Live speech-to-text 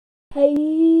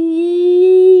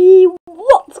Hey,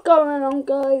 what's going on,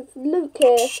 guys? Luke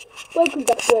here. Welcome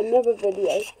back to another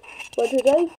video. Well,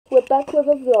 today we're back with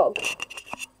a vlog.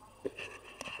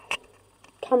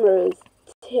 Camera is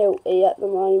tilty at the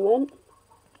moment,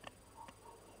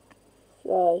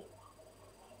 so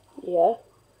yeah.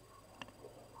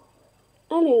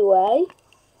 Anyway,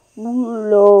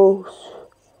 lost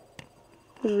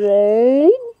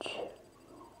rage,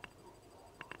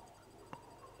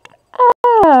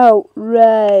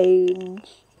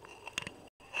 outrage.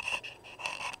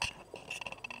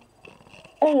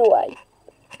 Anyway,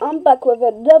 I'm back with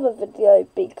another video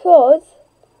because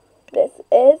this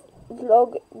is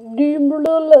vlog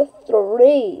number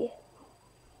 3.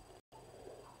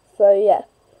 So yeah.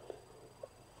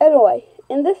 Anyway,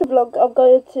 in this vlog I'm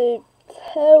going to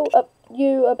tell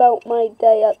you about my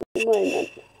day at the moment.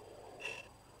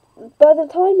 By the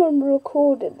time I'm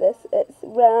recording this, it's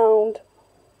around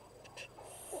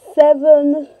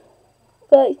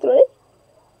 7:33,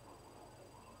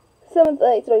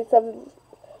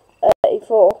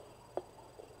 7:34.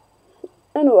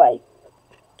 Anyway,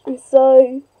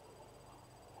 so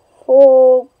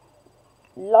for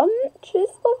lunch is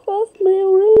the first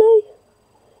meal really.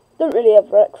 Don't really have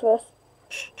breakfast.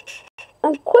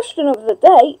 And question of the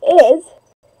day is,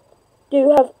 do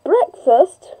you have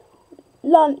breakfast,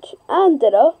 lunch and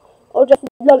dinner, or just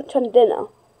lunch and dinner?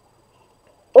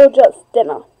 Or just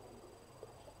dinner?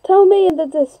 Tell me in the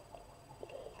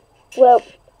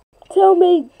tell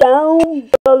me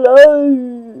down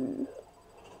below.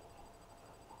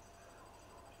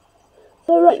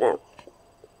 So right now,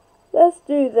 let's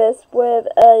do this with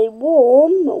a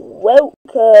warm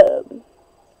welcome.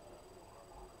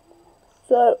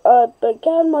 So I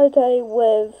began my day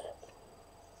with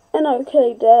an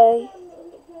okay day,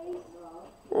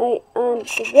 and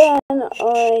then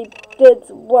I did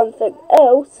one thing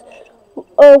else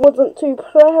I wasn't too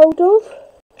proud of.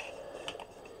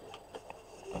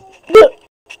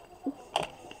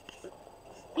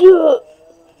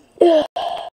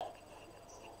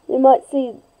 You might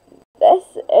see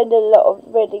this in a lot of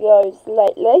videos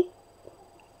lately.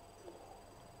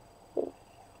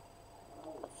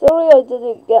 Sorry I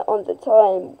didn't get on the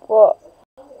time what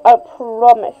I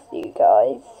promised you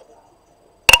guys.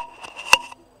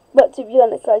 But to be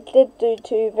honest, I did do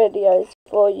 2 videos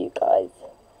for you guys.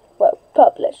 Well,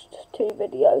 published 2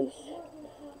 videos.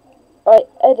 I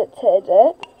edited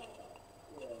it.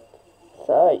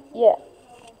 So, yeah.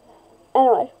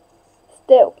 Anyway,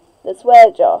 still, the swear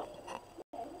jar.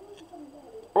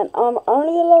 And I'm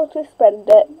only allowed to spend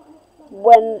it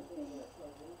when,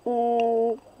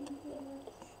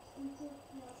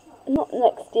 not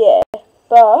next year,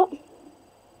 but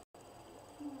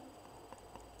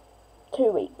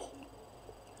 2 weeks.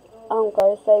 I'm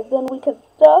going to say then we can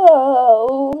start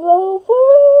over.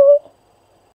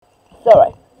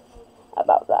 Sorry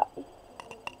about that.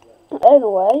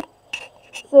 Anyway,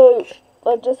 so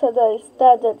I just had a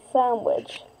standard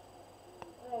sandwich.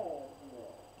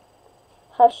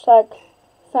 Hashtag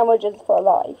sandwiches for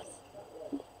lives.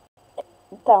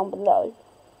 Down below.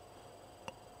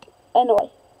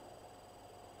 Anyway,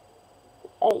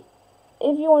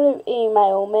 if you want to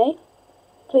email me,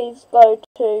 please go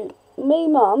to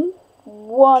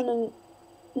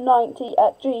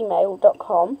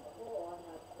memum190@gmail.com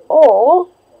or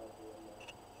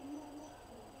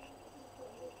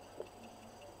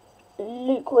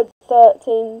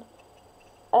Lukewood13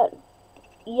 at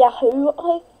Yahoo,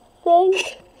 I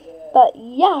think. But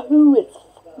Yahoo is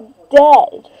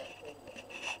dead.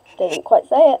 Didn't quite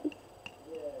say it.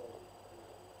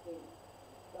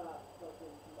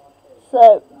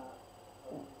 So,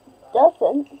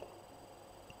 doesn't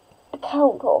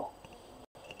account for.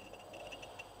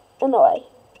 Anyway,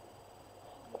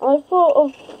 I thought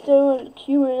of doing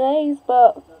Q&As,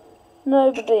 but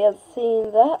nobody has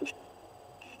seen that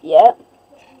yet.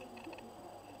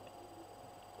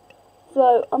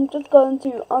 So, I'm just going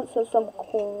to answer some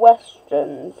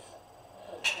questions.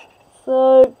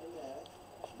 So,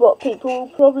 what people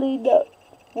probably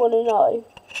want to know.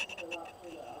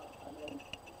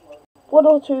 1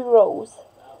 or 2 rules.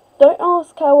 Don't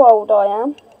ask how old I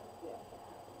am.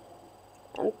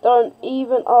 And don't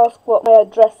even ask what my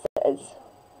address is.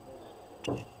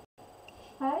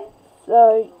 Hey?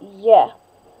 So, yeah.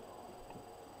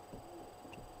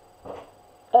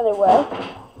 Anyway,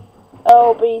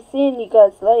 I'll be seeing you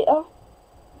guys later.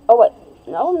 Oh wait,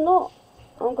 no I'm not.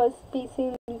 I'm going to be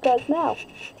seeing you guys now.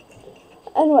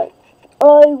 Anyway,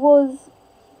 I was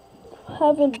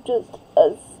having just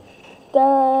a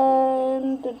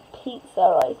standard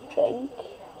pizza, I think.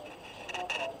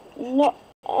 Not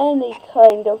any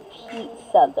kind of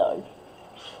pizza though.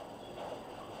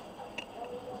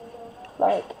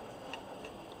 like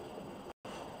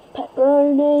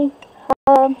pepperoni,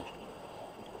 ham,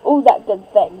 all that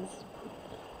good things.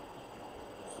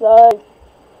 So,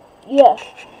 yeah.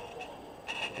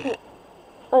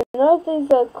 I know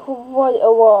these are quite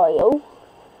a while.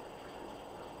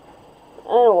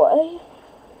 Anyway.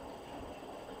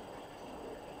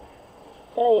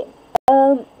 Okay,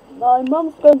 my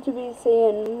mum's going to be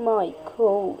seeing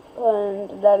Michael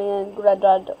and Daddy and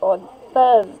Granddad on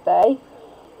Thursday,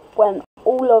 when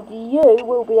all of you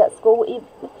will be at school,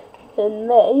 even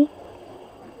me.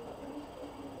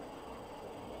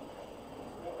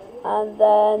 And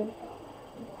then,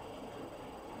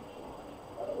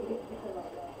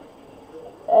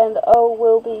 I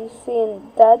will be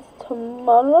seeing Dad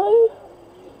tomorrow.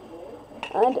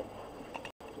 And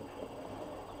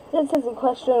this is a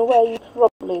question where you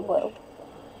probably will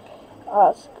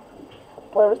ask,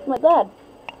 where is my dad?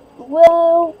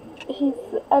 Well, he's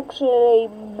actually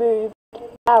moved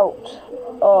out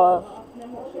of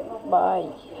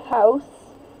my house,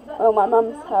 or my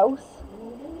mum's house,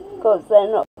 because they're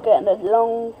not getting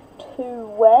along too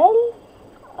well,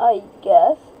 I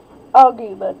guess.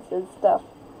 Arguments and stuff.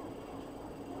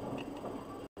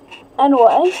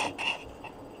 Anyway,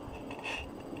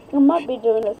 I might be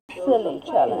doing a silly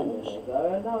challenge.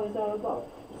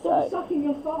 So,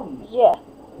 yeah.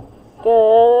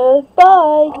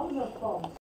 Goodbye.